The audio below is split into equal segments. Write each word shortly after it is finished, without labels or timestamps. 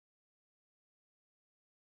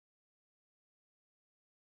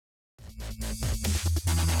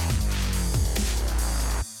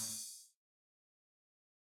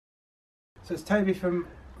So it's Toby from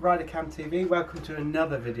RiderCamTV. Welcome to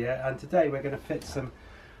another video, and today we're going to fit some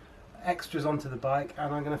extras onto the bike,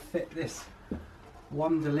 and I'm going to fit this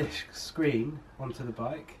Wunderlich screen onto the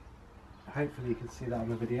bike. Hopefully you can see that on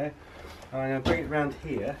the video. And I'm going to bring it around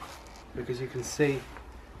here because you can see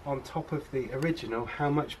on top of the original how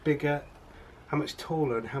much bigger, how much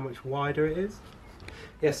taller and how much wider it is.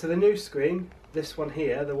 Yeah, so the new screen, this one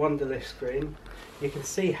here, the Wunderlich screen, you can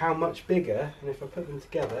see how much bigger, and if I put them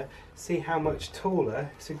together, see how much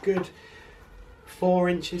taller. It's a good 4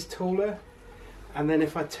 inches taller. And then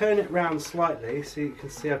if I turn it round slightly, so you can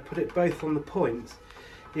see I put it both on the points,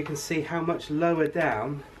 you can see how much lower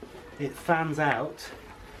down it fans out,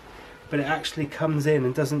 but it actually comes in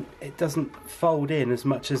and doesn't fold in as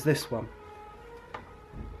much as this one.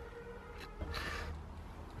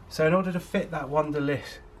 So in order to fit that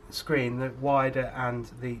Wunderlich screen, the wider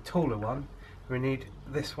and the taller one, we need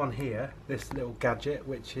this one here, this little gadget,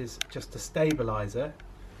 which is just a stabilizer,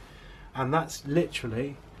 and that's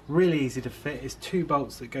literally really easy to fit. It's 2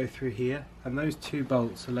 bolts that go through here, and those 2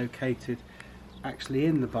 bolts are located actually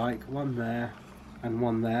in the bike, one there and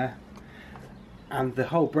one there, and the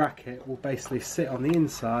whole bracket will basically sit on the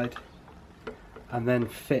inside and then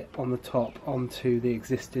fit on the top onto the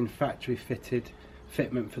existing factory fitted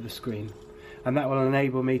fitment for the screen. And that will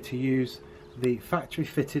enable me to use the factory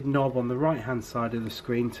fitted knob on the right hand side of the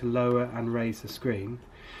screen to lower and raise the screen,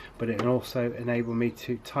 but it will also enable me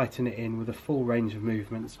to tighten it in with a full range of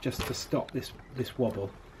movements just to stop this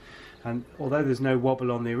wobble. And although there's no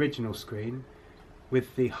wobble on the original screen,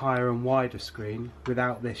 with the higher and wider screen,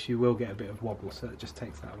 without this you will get a bit of wobble, so it just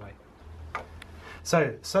takes that away.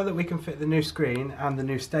 So that we can fit the new screen and the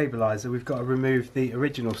new stabilizer, we've got to remove the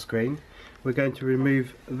original screen. We're going to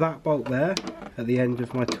remove that bolt there at the end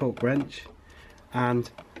of my torque wrench, and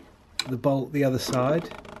the bolt the other side,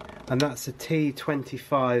 and that's a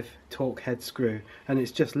T25 torque head screw, and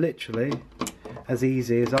it's just literally as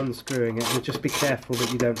easy as unscrewing it, and just be careful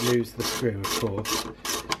that you don't lose the screw, of course.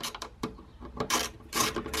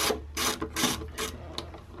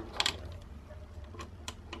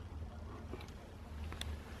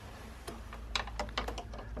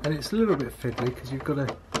 And it's a little bit fiddly because you've got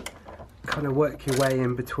to kind of work your way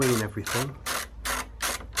in between everything.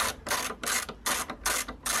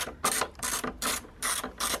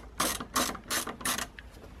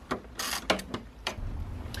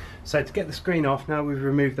 So to get the screen off, now we've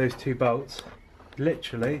removed those 2 bolts,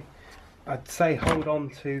 literally I'd say hold on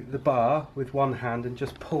to the bar with one hand and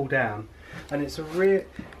just pull down, and it's a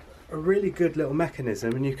really good little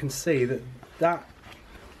mechanism, and you can see that that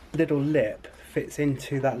little lip fits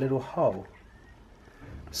into that little hole.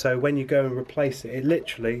 So when you go and replace it, it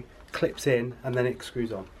literally clips in and then it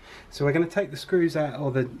screws on. So we're going to take the screws out,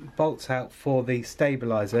 or the bolts out, for the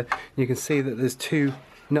stabilizer. You can see that there's 2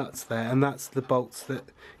 nuts there, and that's the bolts that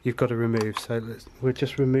you've got to remove. So we'll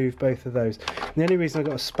just remove both of those. And the only reason I've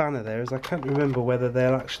got a spanner there is I can't remember whether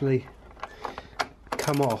they'll actually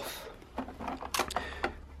come off.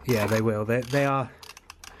 Yeah, they will. They are.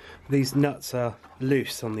 These nuts are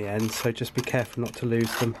loose on the end, so just be careful not to lose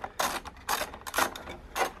them.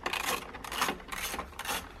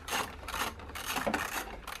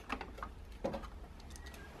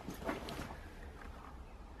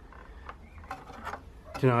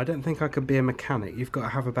 You know, I don't think I could be a mechanic. You've got to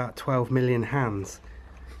have about 12 million hands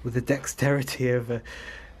with the dexterity of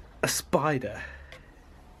a spider.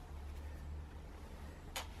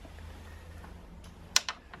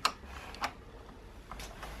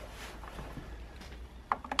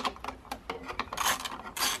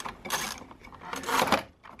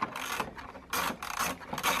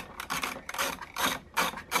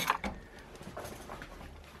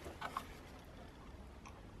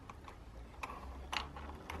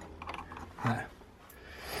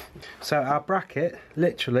 So our bracket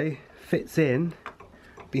literally fits in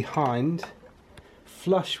behind,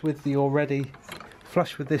 flush with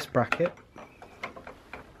this bracket,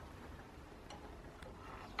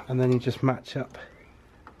 and then you just match up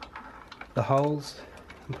the holes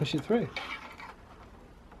and push it through.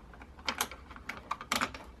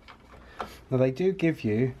 Now they do give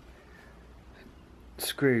you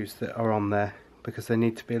screws that are on there because they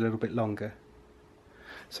need to be a little bit longer,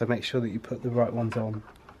 so make sure that you put the right ones on.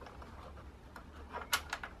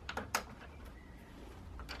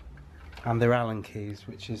 And they're Allen keys,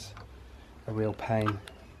 which is a real pain.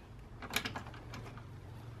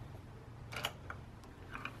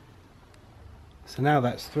 So now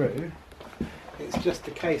that's through, it's just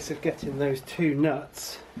a case of getting those 2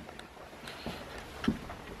 nuts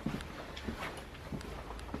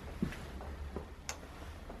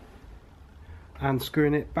and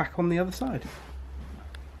screwing it back on the other side.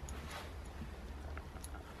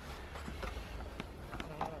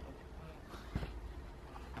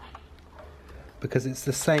 Because it's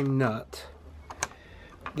the same nut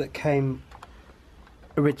that came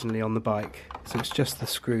originally on the bike, so it's just the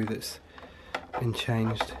screw that's been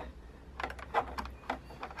changed.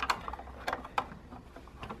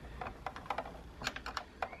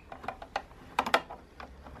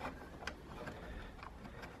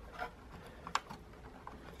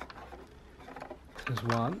 There's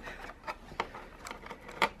one.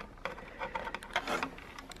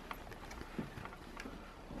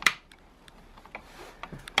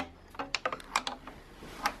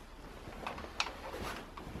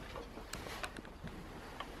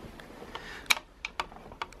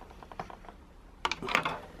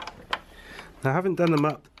 Now, I haven't done them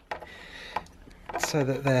up so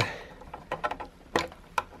that they're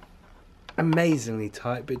amazingly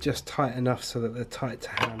tight, but just tight enough so that they're tight to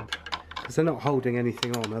hand, because they're not holding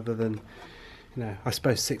anything on other than, you know, I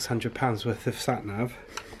suppose £600 worth of sat nav.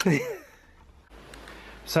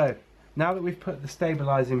 So now that we've put the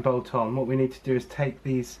stabilising bolt on, what we need to do is take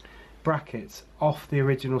these brackets off the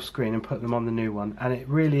original screen and put them on the new one, and it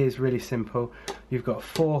really is really simple. You've got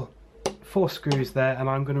four screws there, and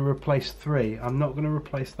I'm going to replace 3. I'm not going to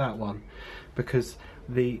replace that one because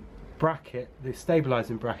the bracket, the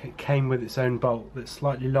stabilising bracket, came with its own bolt that's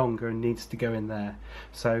slightly longer and needs to go in there,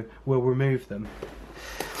 so we'll remove them.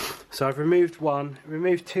 So I've removed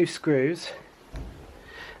 2 screws.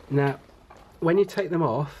 Now when you take them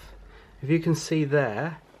off, if you can see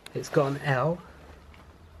there, it's got an L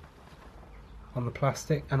on the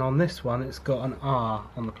plastic, and on this one it's got an R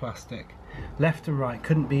on the plastic. Left and right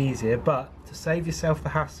couldn't be easier, but to save yourself the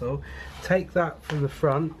hassle, take that from the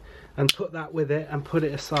front and put that with it and put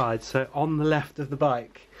it aside, so on the left of the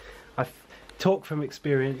bike. I talk from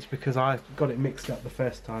experience because I got it mixed up the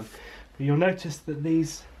first time. But you'll notice that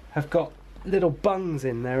these have got little bungs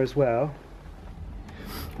in there as well.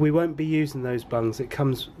 We won't be using those bungs. It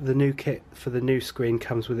comes, the new kit for the new screen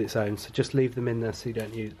comes with its own, so just leave them in there so you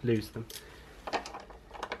don't lose them.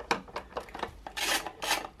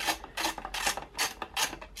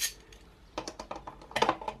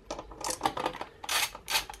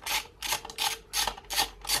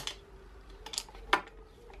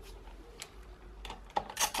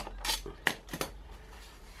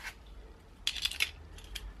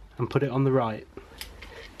 And put it on the right.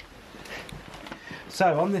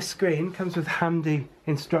 So on this screen comes with handy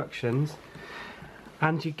instructions,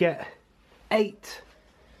 and you get 8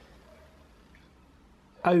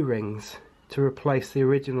 O-rings to replace the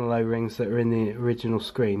original O-rings that are in the original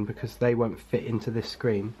screen, because they won't fit into this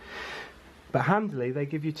screen. But handily, they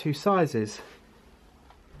give you 2 sizes.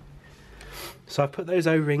 So I've put those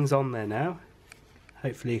O-rings on there now.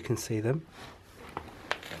 Hopefully you can see them.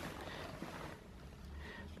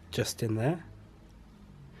 Just in there.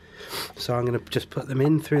 So I'm going to just put them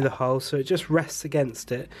in through the hole so it just rests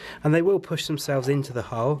against it, and they will push themselves into the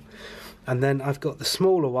hole. And then I've got the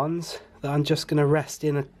smaller ones that I'm just going to rest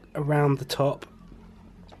in around the top,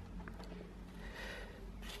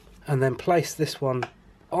 and then place this one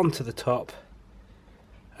onto the top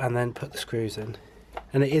and then put the screws in.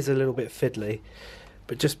 And it is a little bit fiddly,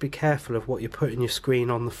 but just be careful of what you're putting your screen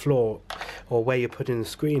on the floor or where you're putting the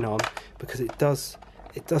screen on, because it does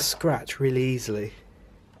scratch really easily.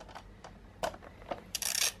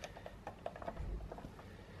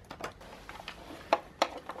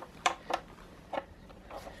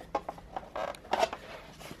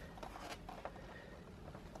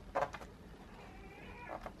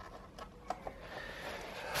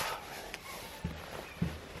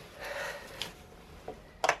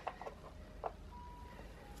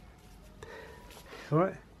 All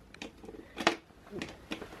right.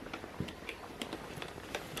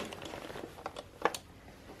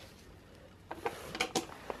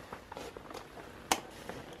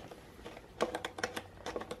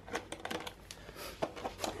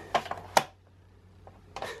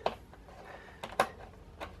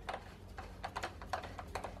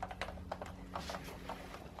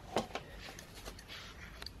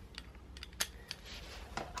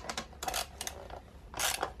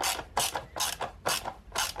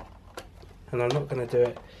 And I'm not going to do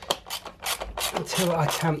it until I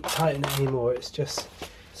can't tighten it anymore. It's just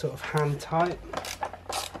sort of hand tight.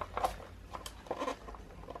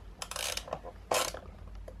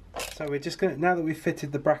 So we're just going to, now that we've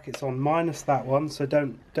fitted the brackets on, minus that one, so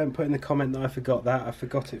don't put in the comment that I forgot that. I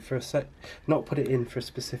forgot it for a not put it in for a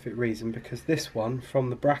specific reason, because this one from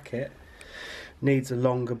the bracket needs a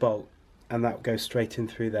longer bolt, and that goes straight in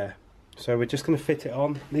through there. So we're just going to fit it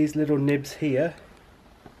on. These little nibs here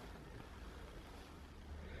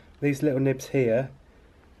these little nibs here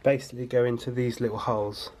basically go into these little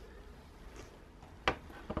holes.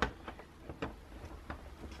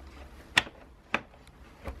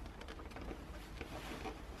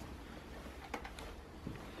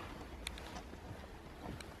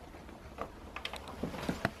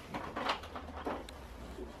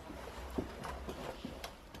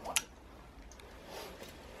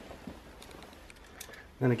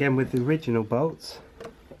 And again with the original bolts,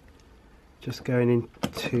 just going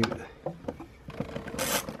into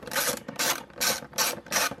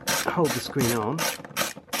hold the screen on.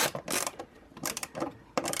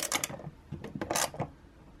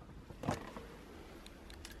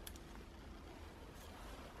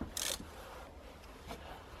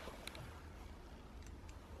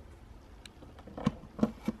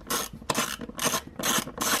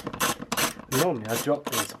 Normally I drop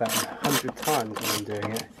these about 100 times when I'm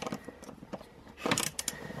doing it.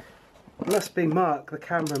 It must be Mark, the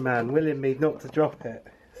cameraman, willing me not to drop it.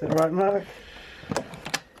 Is that right, Mark?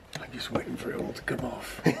 I'm just waiting for it all to come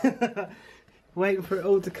off. Waiting for it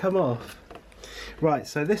all to come off. Right,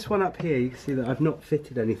 so this one up here, you can see that I've not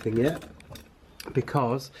fitted anything yet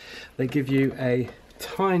because they give you a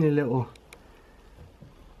tiny little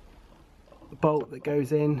bolt that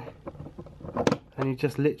goes in, and you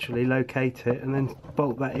just literally locate it and then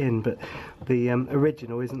bolt that in, but the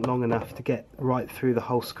original isn't long enough to get right through the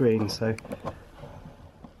whole screen, so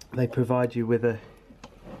they provide you with a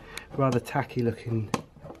rather tacky looking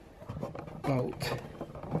bolt.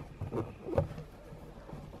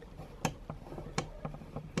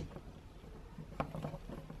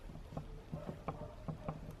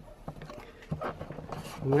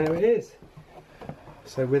 And there it is.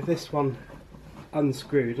 So with this one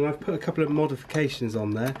unscrewed, and I've put a couple of modifications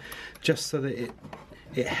on there just so that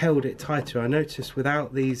it held it tighter. I noticed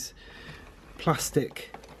without these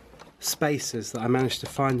plastic spacers that I managed to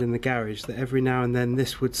find in the garage that every now and then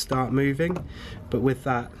this would start moving, but with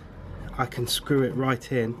that I can screw it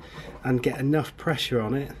right in and get enough pressure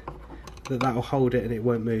on it that will hold it and it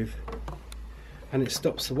won't move, and it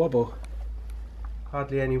stops the wobble.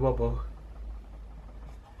 Hardly any wobble,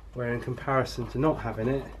 where in comparison to not having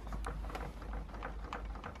it,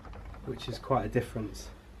 which is quite a difference,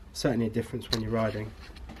 certainly a difference when you're riding.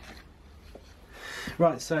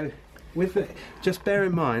 Right, so with it, just bear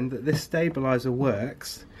in mind that this stabilizer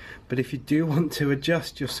works, but if you do want to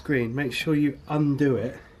adjust your screen, make sure you undo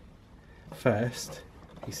it first,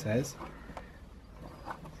 he says.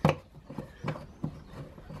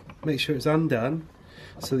 Make sure it's undone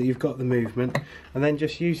so that you've got the movement, and then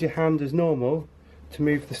just use your hand as normal to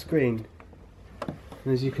move the screen.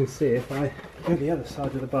 And as you can see, if I go the other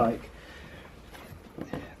side of the bike,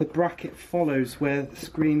 the bracket follows where the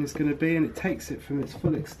screen is going to be, and it takes it from its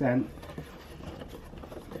full extent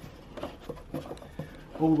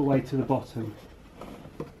all the way to the bottom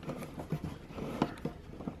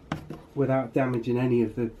without damaging any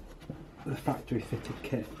of the factory fitted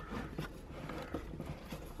kit.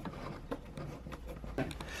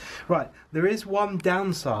 Right, there is one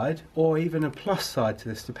downside or even a plus side to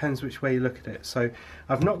this, depends which way you look at it. So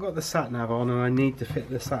I've not got the sat nav on, and I need to fit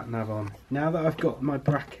the sat nav on. Now that I've got my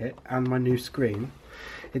bracket and my new screen,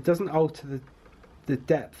 it doesn't alter the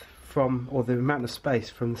depth from, or the amount of space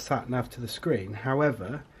from the sat nav to the screen.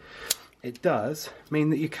 However, it does mean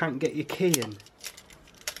that you can't get your key in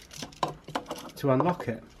to unlock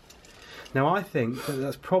it. Now I think that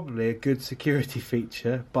that's probably a good security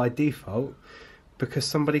feature by default, because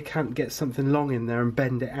somebody can't get something long in there and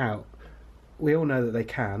bend it out. We all know that they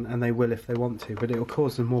can, and they will if they want to, but it will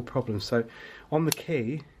cause them more problems. So on the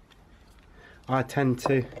key, I tend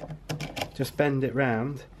to just bend it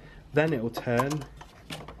round, then it will turn,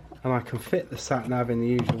 and I can fit the sat nav in the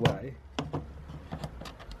usual way,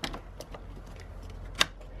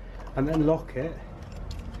 and then lock it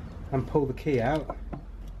and pull the key out.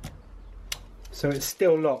 So it's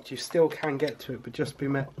still locked, you still can get to it, but just be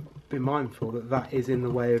mindful that that is in the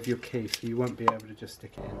way of your key, so you won't be able to just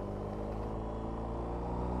stick it in.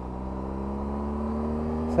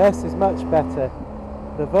 So this is much better.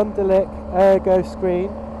 The Wunderlich Ergo screen,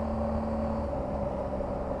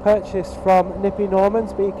 purchased from Nippy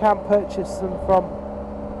Normans, but you can purchase them from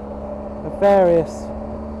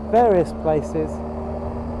various places.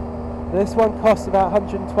 This one costs about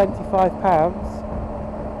 £125,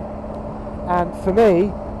 and for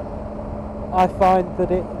me, I find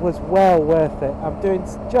that it was well worth it. I'm doing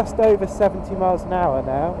just over 70 miles an hour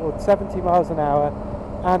now, or 70 miles an hour,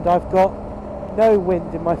 and I've got no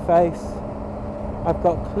wind in my face, I've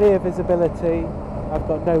got clear visibility, I've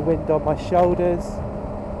got no wind on my shoulders.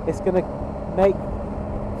 It's going to make,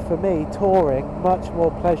 for me, touring much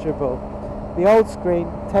more pleasurable. The old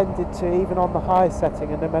screen tended to, even on the high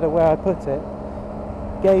setting and no matter where I put it,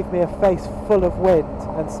 gave me a face full of wind,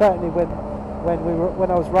 and certainly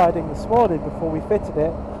when I was riding this morning before we fitted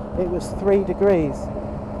it, it was 3 degrees,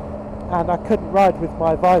 and I couldn't ride with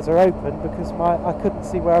my visor open because I couldn't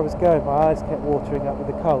see where I was going. My eyes kept watering up with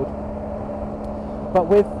the cold. But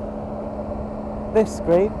with this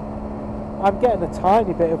screen, I'm getting a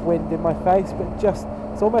tiny bit of wind in my face, but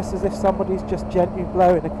it's almost as if somebody's just gently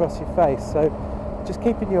blowing across your face, so just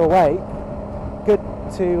keeping you awake. Good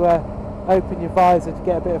to open your visor to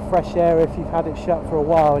get a bit of fresh air if you've had it shut for a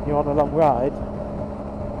while and you're on a long ride.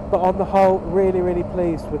 But on the whole, really, really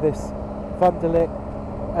pleased with this Wunderlich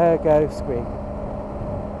Ergo screen.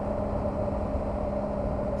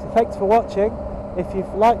 So thanks for watching. If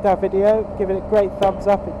you've liked our video, give it a great thumbs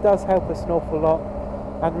up, it does help us an awful lot.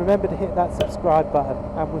 And remember to hit that subscribe button,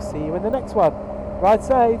 and we'll see you in the next one. Ride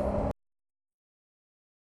safe!